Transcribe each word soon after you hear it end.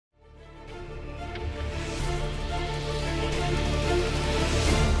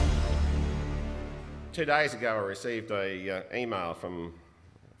2 days ago I received an email from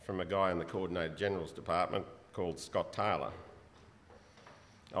a guy in the Coordinator General's department called Scott Taylor.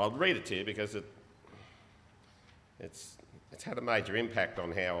 I'll read it to you because it's had a major impact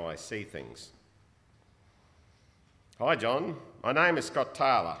on how I see things. Hi John, my name is Scott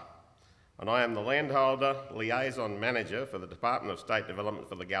Taylor and I am the Landholder Liaison Manager for the Department of State Development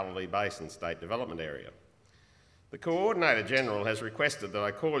for the Galilee Basin State Development Area. The Coordinator General has requested that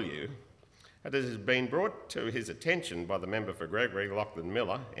I call you, and it has been brought to his attention by the Member for Gregory, Lachlan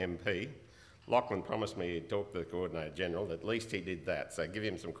Miller, MP. Lachlan promised me he'd talk to the Coordinator General, at least he did that, so give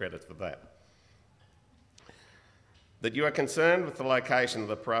him some credit for that. That you are concerned with the location of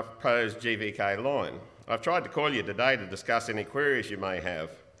the proposed GVK line. I've tried to call you today to discuss any queries you may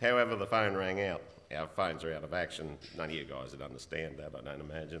have. However, the phone rang out. Our phones are out of action. None of you guys would understand that, I don't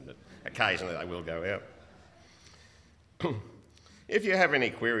imagine, but occasionally they will go out. If you have any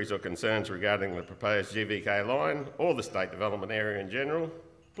queries or concerns regarding the proposed GVK line or the state development area in general,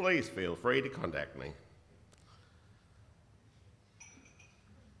 please feel free to contact me.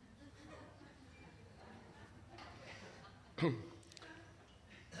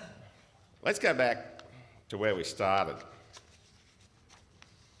 Let's go back to where we started.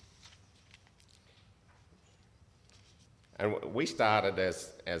 And we started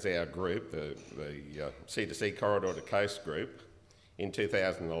as our group, the Sea-to-Sea Corridor to Coast group, in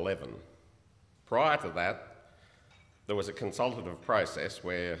 2011. Prior to that, there was a consultative process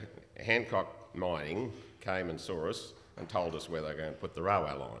where Hancock Mining came and saw us and told us where they were going to put the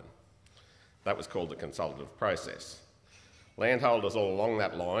railway line. That was called the consultative process. Landholders all along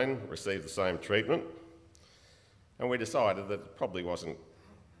that line received the same treatment, and we decided that it probably wasn't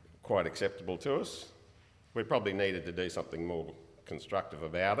quite acceptable to us. We probably needed to do something more constructive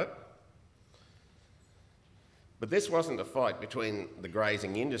about it. But this wasn't a fight between the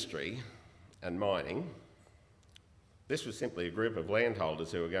grazing industry and mining. This was simply a group of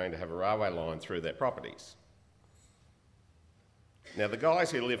landholders who were going to have a railway line through their properties. Now, the guys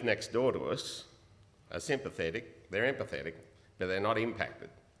who live next door to us are sympathetic, they're empathetic, but they're not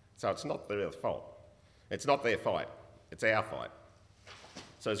impacted. So it's not their fault. It's not their fight, it's our fight.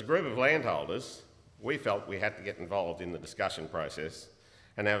 So as a group of landholders, we felt we had to get involved in the discussion process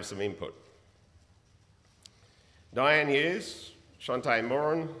and have some input. Diane Hughes, Shante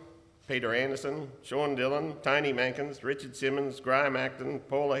Moran, Peter Anderson, Sean Dillon, Tony Mankins, Richard Simmons, Graham Acton,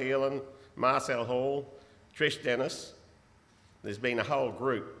 Paula Heelan, Marcel Hall, Trish Dennis. There's been a whole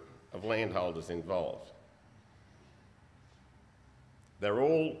group of landholders involved. They're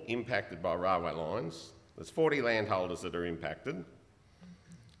all impacted by railway lines. There's 40 landholders that are impacted,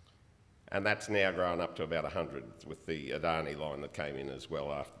 and that's now grown up to about 100 with the Adani line that came in as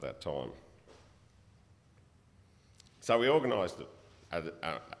well after that time. So we organised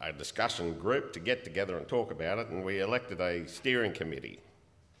a discussion group to get together and talk about it, and we elected a steering committee.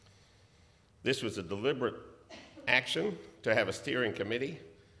 This was a deliberate action to have a steering committee,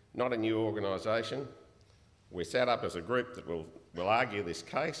 not a new organisation. We're set up as a group that will argue this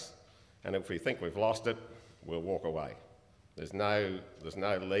case, and if we think we've lost it, we'll walk away. There's no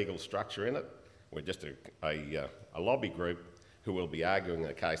legal structure in it. We're just a lobby group who will be arguing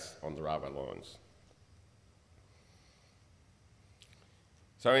the case on the railway lines.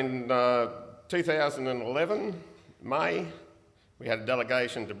 So in 2011, May, we had a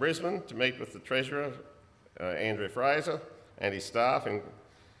delegation to Brisbane to meet with the Treasurer, Andrew Fraser, and his staff, and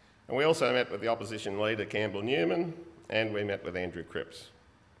we also met with the opposition leader, Campbell Newman, and we met with Andrew Cripps.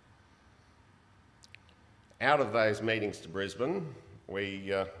 Out of those meetings to Brisbane,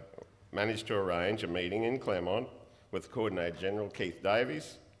 we managed to arrange a meeting in Claremont with the Coordinator General, Keith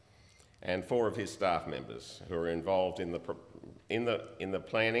Davies, and 4 of his staff members who are involved in the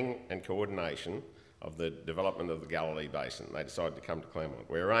planning and coordination of the development of the Galilee Basin. They decided to come to Claremont.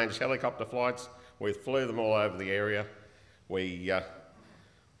 We arranged helicopter flights, we flew them all over the area, we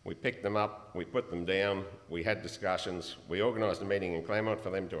picked them up, we put them down, we had discussions, we organised a meeting in Claremont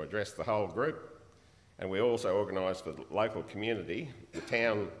for them to address the whole group, and we also organised for the local community, the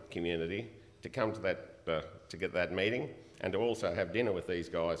town community, to come to that meeting and to also have dinner with these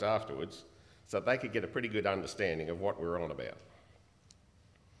guys afterwards so that they could get a pretty good understanding of what we were on about.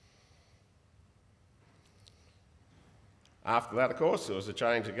 After that, of course, there was a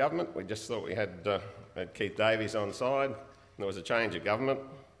change of government. We just thought we had Keith Davies on side, and there was a change of government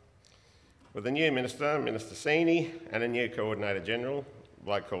with a new minister, Minister Seeney, and a new Coordinator General, a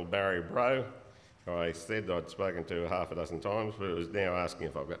bloke called Barry Bro, who I said I'd spoken to half a dozen times, but was now asking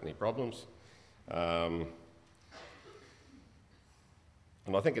if I've got any problems. And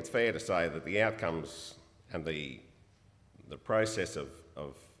I think it's fair to say that the outcomes and the process of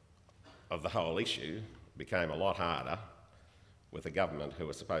of the whole issue became a lot harder with a government who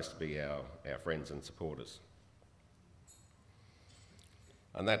were supposed to be our friends and supporters.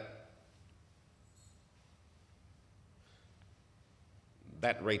 And that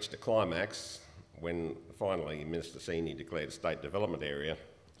reached a climax when finally Minister Senior declared a state development area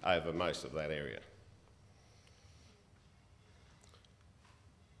over most of that area.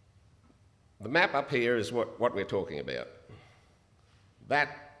 The map up here is what we're talking about.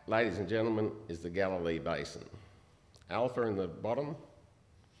 That, ladies and gentlemen, is the Galilee Basin. Alpha in the bottom,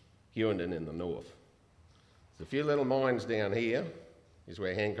 Hughenden in the north. There's a few little mines down here, is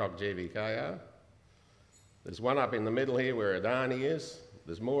where Hancock GVK are. There's one up in the middle here where Adani is.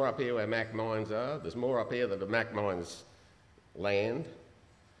 There's more up here where Mac Mines are. There's more up here that are Mac Mines land.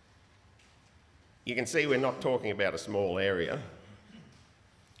 You can see we're not talking about a small area.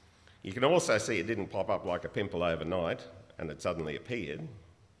 You can also see it didn't pop up like a pimple overnight and it suddenly appeared.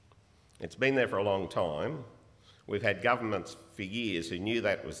 It's been there for a long time. We've had governments for years who knew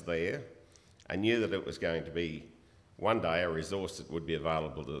that was there and knew that it was going to be one day a resource that would be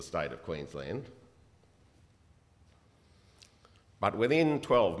available to the state of Queensland. But within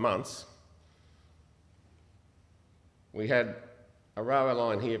 12 months, we had a railway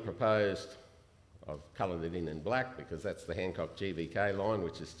line here proposed. I've coloured it in black because that's the Hancock GVK line,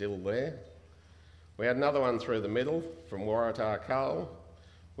 which is still there. We had another one through the middle from Waratah Coal.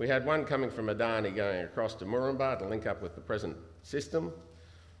 We had one coming from Adani going across to Moranbah to link up with the present system.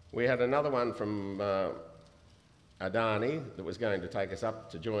 We had another one from Adani that was going to take us up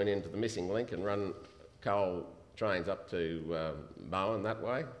to join into the missing link and run coal trains up to Bowen that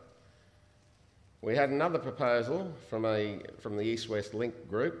way. We had another proposal from the East West Link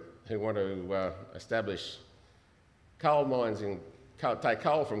group who want to establish coal mines take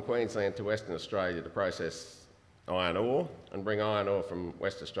coal from Queensland to Western Australia to process iron ore and bring iron ore from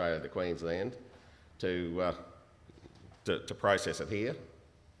West Australia to Queensland to process it here.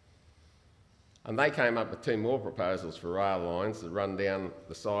 And they came up with two more proposals for rail lines that run down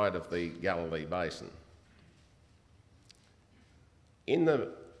the side of the Galilee Basin. In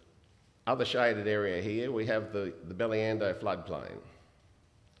the other shaded area here, we have the Belliando floodplain.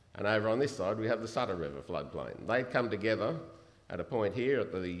 And over on this side, we have the Sutter River floodplain. They'd come together at a point here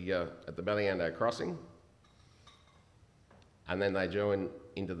at the Belliando crossing, and then they join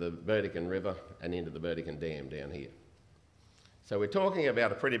into the Burdekin River and into the Burdekin Dam down here. So we're talking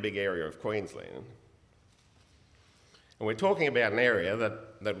about a pretty big area of Queensland. And we're talking about an area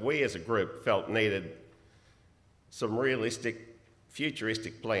that we as a group felt needed some realistic,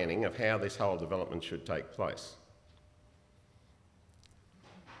 futuristic planning of how this whole development should take place.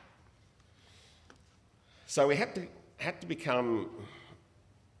 So we had to become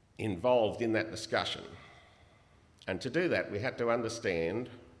involved in that discussion. And to do that, we had to understand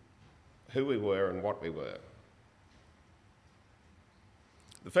who we were and what we were.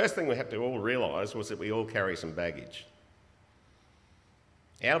 The first thing we had to all realise was that we all carry some baggage.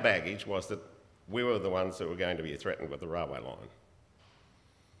 Our baggage was that we were the ones that were going to be threatened with the railway line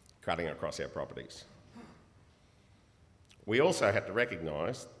cutting across our properties. We also had to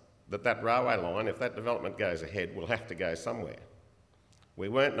recognise that railway line, if that development goes ahead, will have to go somewhere. We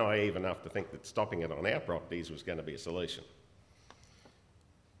weren't naive enough to think that stopping it on our properties was going to be a solution.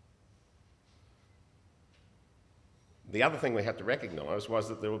 The other thing we had to recognise was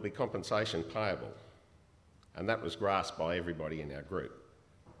that there would be compensation payable, and that was grasped by everybody in our group.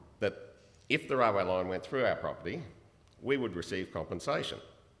 That if the railway line went through our property, we would receive compensation.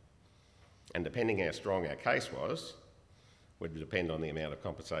 And depending how strong our case was, would depend on the amount of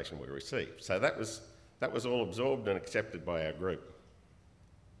compensation we received. So that was all absorbed and accepted by our group.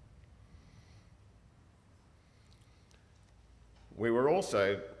 We were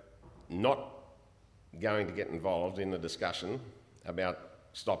also not going to get involved in the discussion about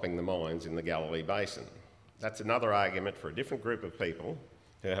stopping the mines in the Galilee Basin. That's another argument for a different group of people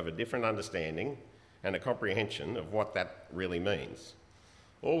who have a different understanding and a comprehension of what that really means.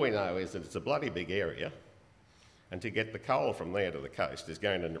 All we know is that it's a bloody big area, and to get the coal from there to the coast is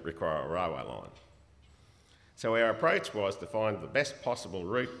going to require a railway line. So our approach was to find the best possible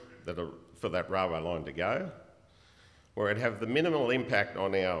route for that railway line to go, where it'd have the minimal impact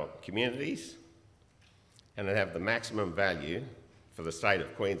on our communities and it'd have the maximum value for the state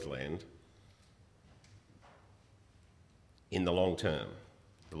of Queensland in the long term.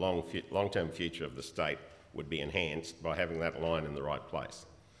 The long-term future of the state would be enhanced by having that line in the right place.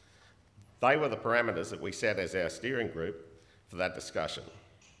 They were the parameters that we set as our steering group for that discussion.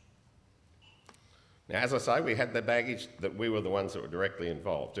 Now, as I say, we had the baggage that we were the ones that were directly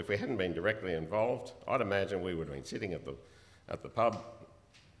involved. If we hadn't been directly involved, I'd imagine we would have been sitting at the pub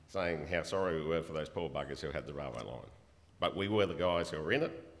saying how sorry we were for those poor buggers who had the railway line. But we were the guys who were in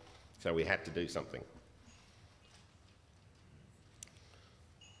it, so we had to do something.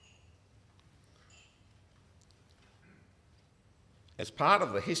 As part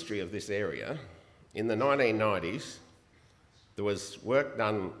of the history of this area, in the 1990s, there was work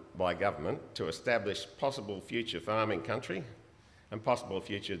done by government to establish possible future farming country and possible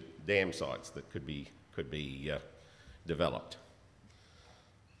future dam sites that could be developed.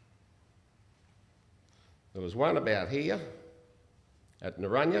 There was one about here at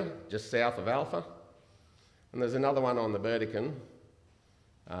Naranya, just south of Alpha, and there's another one on the Burdekin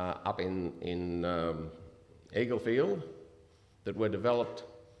up in Eaglefield that were developed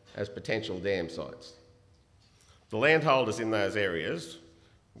as potential dam sites. The landholders in those areas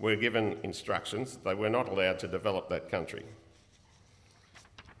were given instructions that they were not allowed to develop that country.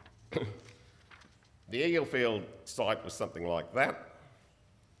 The Eaglefield site was something like that.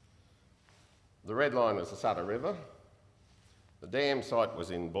 The red line was the Sutter River. The dam site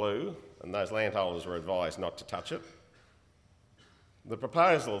was in blue, and those landholders were advised not to touch it. The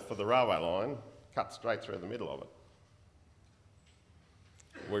proposal for the railway line cut straight through the middle of it.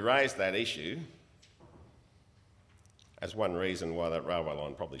 We raised that issue as one reason why that railway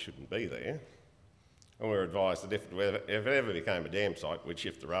line probably shouldn't be there, and we were advised that if it ever became a dam site, we'd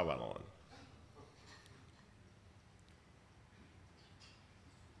shift the railway line.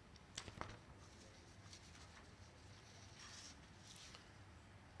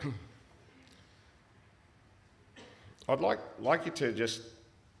 I'd like you to just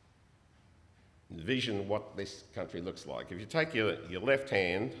envision what this country looks like. If you take your left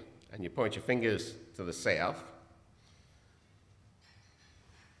hand and you point your fingers to the south,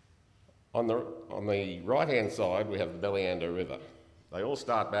 on the right-hand side we have the Belliando River. They all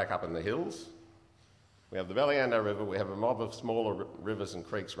start back up in the hills. We have the Belliando River, we have a mob of smaller rivers and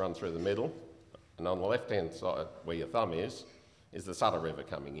creeks run through the middle, and on the left-hand side, where your thumb is the Sutter River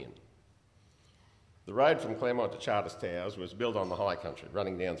coming in. The road from Claremont to Charters Towers was built on the high country,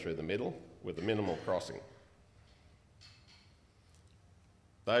 running down through the middle with a minimal crossing.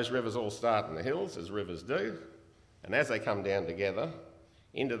 Those rivers all start in the hills, as rivers do, and as they come down together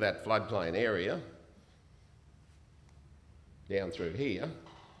into that floodplain area, down through here,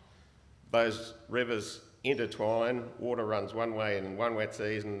 those rivers intertwine, water runs one way in one wet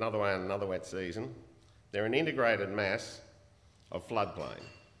season, another way in another wet season. They're an integrated mass of floodplain.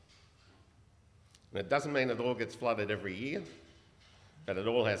 And it doesn't mean it all gets flooded every year, but it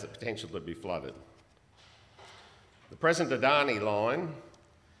all has the potential to be flooded. The present Adani line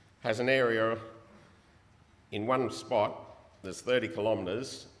has an area in one spot that's 30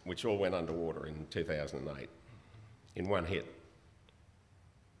 kilometres, which all went underwater in 2008, in one hit.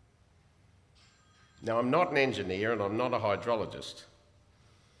 Now, I'm not an engineer and I'm not a hydrologist,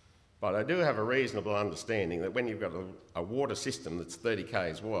 but I do have a reasonable understanding that when you've got a water system that's 30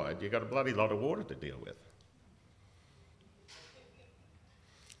 k's wide, you've got a bloody lot of water to deal with.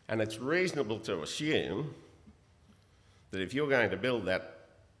 And it's reasonable to assume that if you're going to build that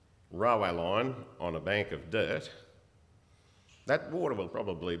railway line on a bank of dirt, that water will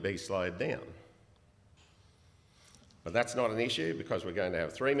probably be slowed down. But that's not an issue because we're going to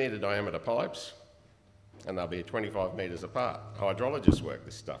have 3-metre diameter pipes and they'll be 25 metres apart. Hydrologists work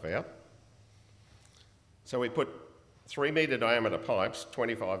this stuff out. So we put 3-metre diameter pipes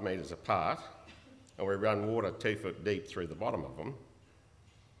 25 metres apart and we run water 2 foot deep through the bottom of them.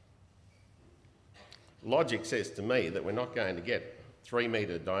 Logic says to me that we're not going to get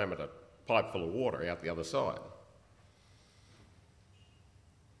 3-metre diameter pipe full of water out the other side.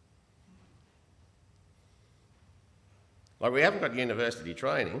 Like, we haven't got university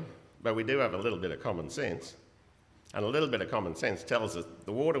training, but we do have a little bit of common sense. And a little bit of common sense tells us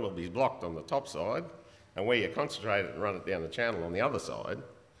the water will be blocked on the top side, and where you concentrate it and run it down the channel on the other side,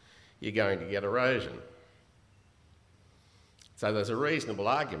 you're going to get erosion. So there's a reasonable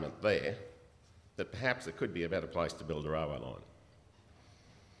argument there that perhaps it could be a better place to build a railway line.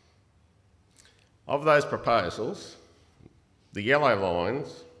 Of those proposals, the yellow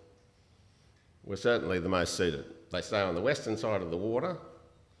lines were certainly the most suited. They stay on the western side of the water,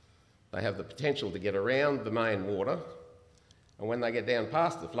 they have the potential to get around the main water, and when they get down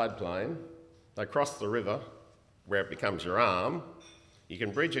past the floodplain, they cross the river where it becomes your arm. You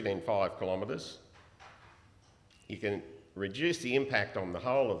can bridge it in 5 kilometres. You can reduce the impact on the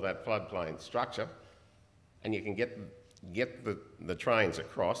whole of that floodplain structure, and you can get the trains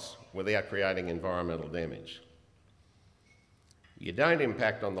across without creating environmental damage. You don't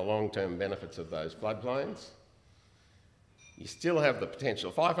impact on the long-term benefits of those floodplains. You still have the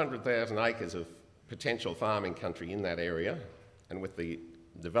potential, 500,000 acres of potential farming country in that area, and with the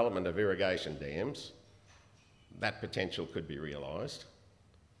development of irrigation dams, that potential could be realised.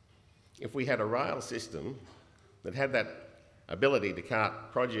 If we had a rail system that had that ability to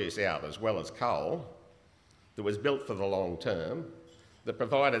cart produce out as well as coal, that was built for the long term, that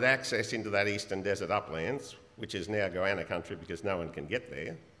provided access into that eastern desert uplands, which is now Goanna country because no one can get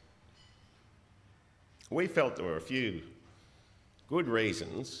there, we felt there were a few good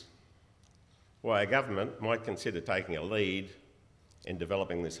reasons why a government might consider taking a lead in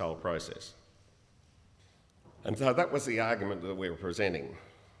developing this whole process. And so that was the argument that we were presenting.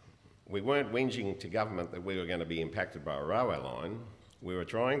 We weren't whinging to government that we were going to be impacted by a railway line. We were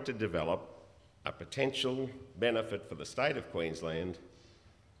trying to develop a potential benefit for the state of Queensland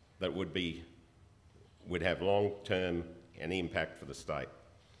that would have long-term an impact for the state.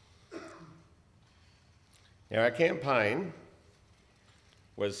 Now, our campaign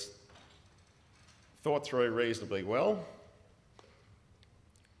was thought through reasonably well.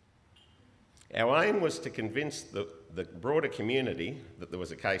 Our aim was to convince the broader community that there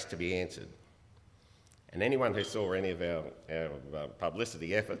was a case to be answered. And anyone who saw any of our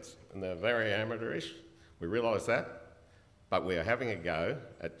publicity efforts, and they're very amateurish, we realise that, but we are having a go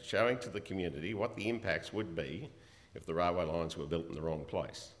at showing to the community what the impacts would be if the railway lines were built in the wrong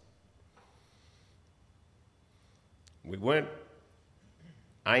place. We weren't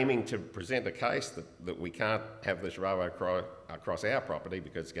aiming to present a case that we can't have this railway across our property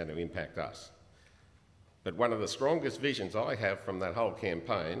because it's going to impact us. But one of the strongest visions I have from that whole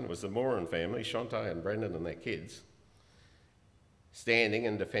campaign was the Moran family, Shante and Brendan and their kids, standing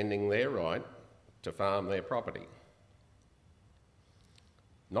and defending their right to farm their property.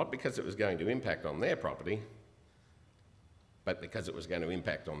 Not because it was going to impact on their property, but because it was going to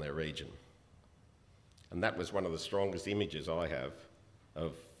impact on their region. And that was one of the strongest images I have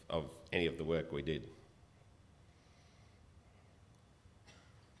of any of the work we did.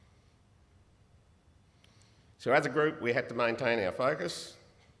 So as a group, we had to maintain our focus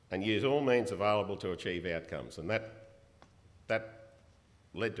and use all means available to achieve outcomes. And that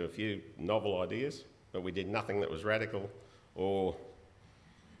led to a few novel ideas, but we did nothing that was radical or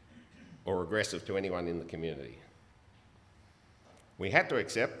aggressive to anyone in the community. We had to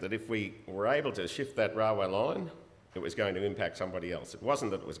accept that if we were able to shift that railway line, it was going to impact somebody else. It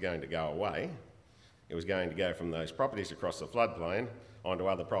wasn't that it was going to go away. It was going to go from those properties across the floodplain onto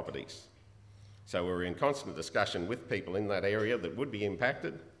other properties. So we were in constant discussion with people in that area that would be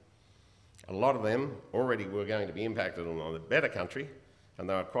impacted. A lot of them already were going to be impacted on the better country, and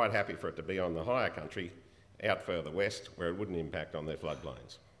they were quite happy for it to be on the higher country out further west where it wouldn't impact on their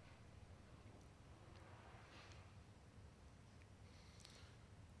floodplains.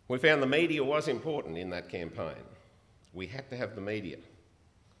 We found the media was important in that campaign. We had to have the media.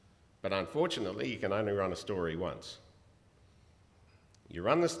 But unfortunately, you can only run a story once. You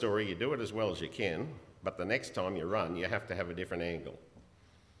run the story, you do it as well as you can, but the next time you run, you have to have a different angle.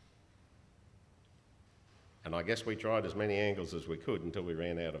 And I guess we tried as many angles as we could until we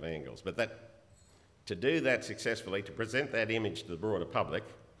ran out of angles. But to do that successfully, to present that image to the broader public,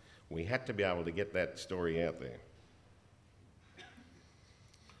 we had to be able to get that story out there.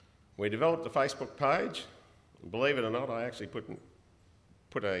 We developed a Facebook page. Believe it or not, I actually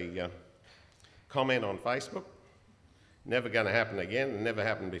put a comment on Facebook. Never going to happen again, and never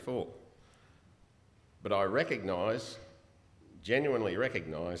happened before. But I genuinely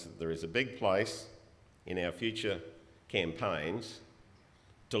recognise that there is a big place in our future campaigns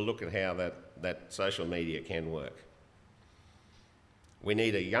to look at how that social media can work. We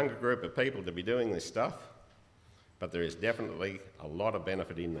need a younger group of people to be doing this stuff, but there is definitely a lot of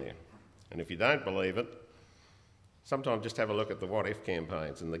benefit in there. And if you don't believe it, sometimes just have a look at the What If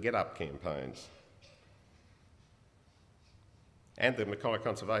campaigns and the Get Up campaigns and the Mackay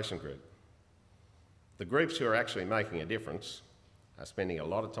Conservation Group. The groups who are actually making a difference are spending a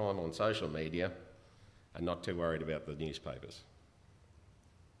lot of time on social media and not too worried about the newspapers.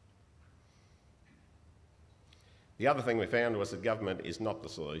 The other thing we found was that government is not the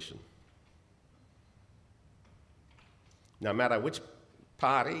solution. No matter which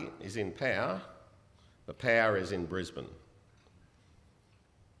party is in power, the power is in Brisbane.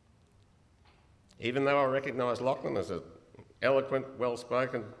 Even though I recognise Lachlan as an eloquent,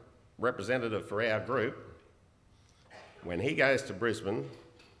 well-spoken representative for our group, when he goes to Brisbane,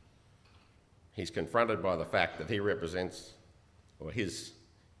 he's confronted by the fact that he represents, or his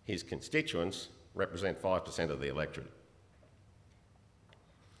constituents represent 5% of the electorate.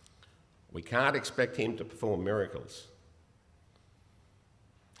 We can't expect him to perform miracles.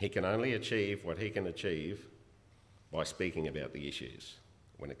 He can only achieve what he can achieve by speaking about the issues.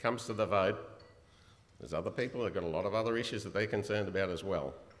 When it comes to the vote, There's other people who've got a lot of other issues that they're concerned about as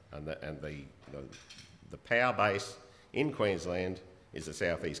well. And the power base in Queensland is the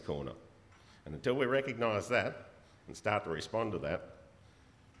southeast corner. And until we recognise that and start to respond to that,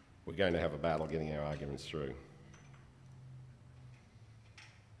 we're going to have a battle getting our arguments through.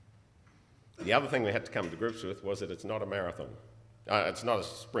 The other thing we had to come to grips with was that it's not a marathon. It's not a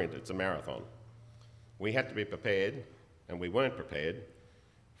sprint, it's a marathon. We had to be prepared, and we weren't prepared,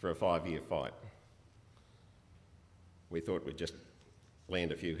 for a 5-year fight. We thought we'd just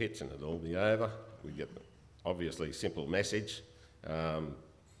land a few hits and it'll all be over. We'd get, obviously, simple message. We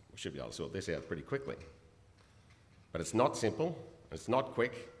should be able to sort this out pretty quickly. But it's not simple, it's not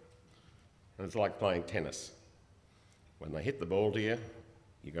quick, and it's like playing tennis. When they hit the ball to you,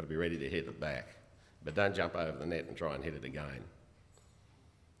 you've got to be ready to hit it back. But don't jump over the net and try and hit it again.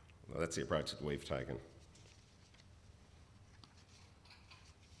 Well, that's the approach that we've taken.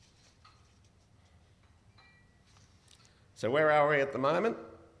 So where are we at the moment?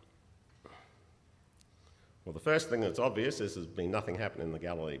 Well, the first thing that's obvious is there's been nothing happen in the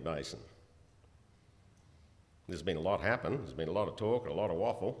Galilee Basin. There's been a lot happen, there's been a lot of talk, a lot of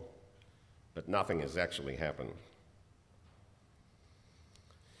waffle, but nothing has actually happened.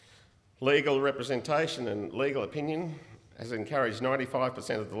 Legal representation and legal opinion has encouraged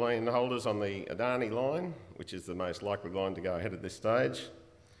 95% of the landholders on the Adani line, which is the most likely line to go ahead at this stage.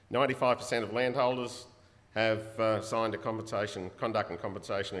 95% of landholders have signed a conduct and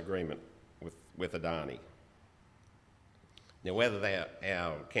compensation agreement with Adani. Now, whether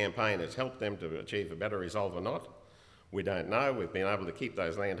our campaign has helped them to achieve a better result or not, we don't know. We've been able to keep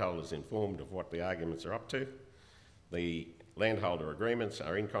those landholders informed of what the arguments are up to. The landholder agreements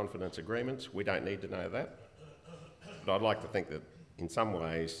are in confidence agreements. We don't need to know that. But I'd like to think that in some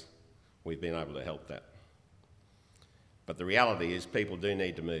ways we've been able to help that. But the reality is people do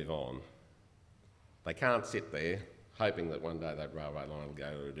need to move on. They can't sit there hoping that one day that railway line will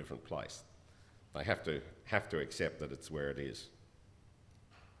go to a different place. They have to accept that it's where it is.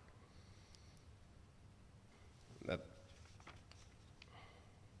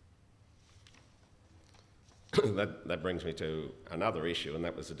 That brings me to another issue, and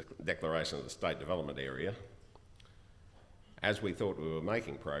that was the declaration of the State Development Area. As we thought we were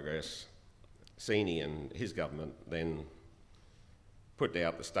making progress, Sini and his government then put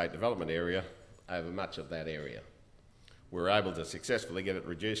out the State Development Area over much of that area. We were able to successfully get it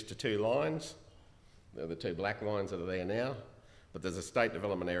reduced to 2 lines. They're the 2 black lines that are there now, but there's a State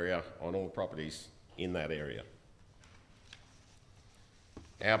Development Area on all properties in that area.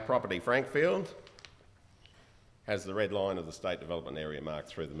 Our property, Frankfield, has the red line of the State Development Area marked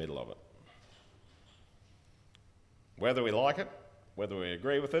through the middle of it. Whether we like it, whether we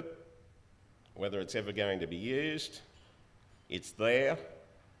agree with it, whether it's ever going to be used, it's there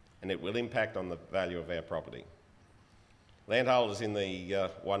and it will impact on the value of our property. Landholders in the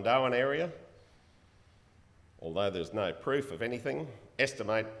Wandoan area, although there's no proof of anything,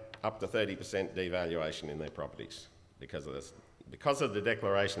 estimate up to 30% devaluation in their properties because of this. Because of the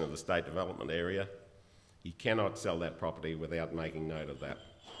declaration of the State Development Area, you cannot sell that property without making note of that.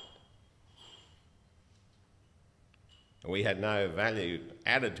 We had no value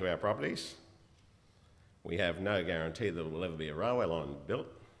added to our properties. We have no guarantee that there will ever be a railway line built,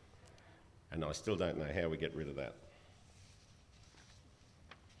 and I still don't know how we get rid of that.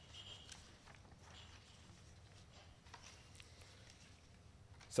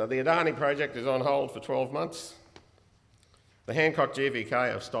 So the Adani project is on hold for 12 months. The Hancock GVK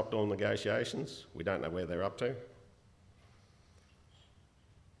have stopped all negotiations. We don't know where they're up to.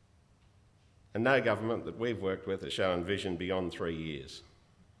 And no government that we've worked with has shown vision beyond 3 years.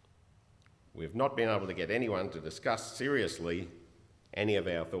 We've not been able to get anyone to discuss seriously any of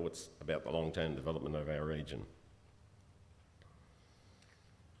our thoughts about the long-term development of our region.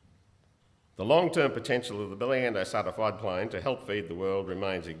 The long-term potential of the Billando-Sutter floodplain to help feed the world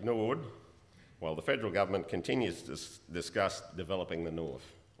remains ignored, while the federal government continues to discuss developing the north,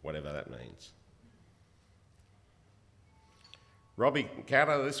 whatever that means. Robbie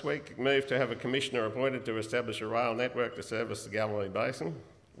Carter this week moved to have a commissioner appointed to establish a rail network to service the Galilee Basin.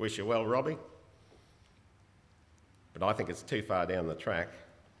 Wish you well, Robbie. But I think it's too far down the track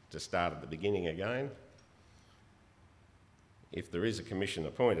to start at the beginning again. If there is a commission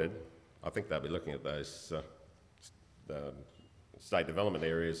appointed, I think they'll be looking at those the state development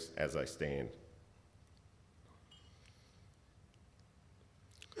areas as they stand.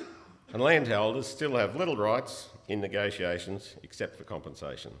 And landholders still have little rights in negotiations except for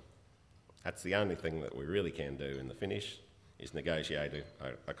compensation. That's the only thing that we really can do in the finish, is negotiate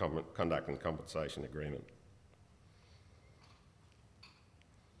a conduct and compensation agreement.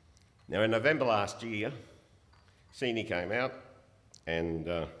 Now, in November last year, Sini came out and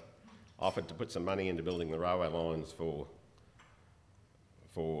offered to put some money into building the railway lines for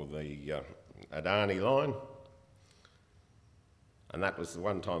the Adani line, and that was the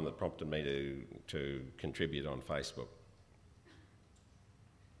one time that prompted me to contribute on Facebook.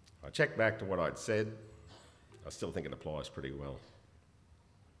 I checked back to what I'd said. I still think it applies pretty well.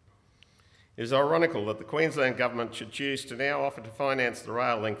 It is ironical that the Queensland Government should choose to now offer to finance the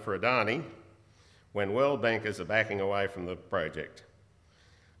rail link for Adani when world bankers are backing away from the project.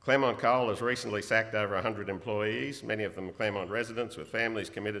 Claremont Coal has recently sacked over 100 employees, many of them Claremont residents with families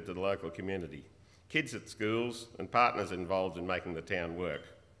committed to the local community, kids at schools and partners involved in making the town work.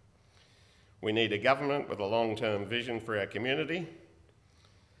 We need a government with a long-term vision for our community.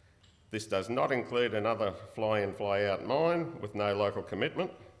 This does not include another fly-in, fly-out mine with no local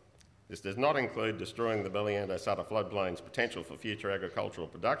commitment. This does not include destroying the Belliando-Sutter floodplain's potential for future agricultural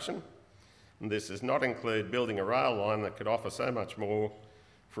production. And this does not include building a rail line that could offer so much more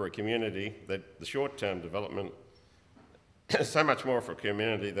for a community that the short-term development, so much more for a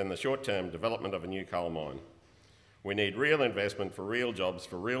community than the short-term development of a new coal mine. We need real investment for real jobs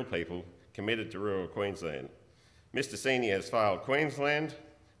for real people committed to rural Queensland. Mr Sini has failed Queensland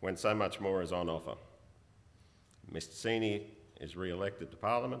when so much more is on offer. Mr Sini is re-elected to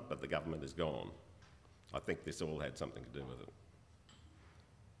Parliament, but the government is gone. I think this all had something to do with it.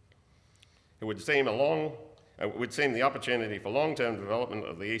 It would seem the opportunity for long-term development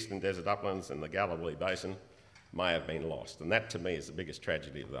of the eastern desert uplands and the Galilee Basin may have been lost. And that, to me, is the biggest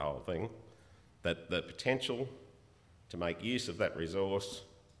tragedy of the whole thing, that the potential to make use of that resource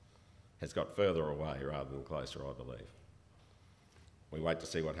has got further away rather than closer, I believe. We wait to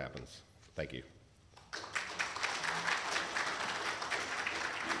see what happens. Thank you.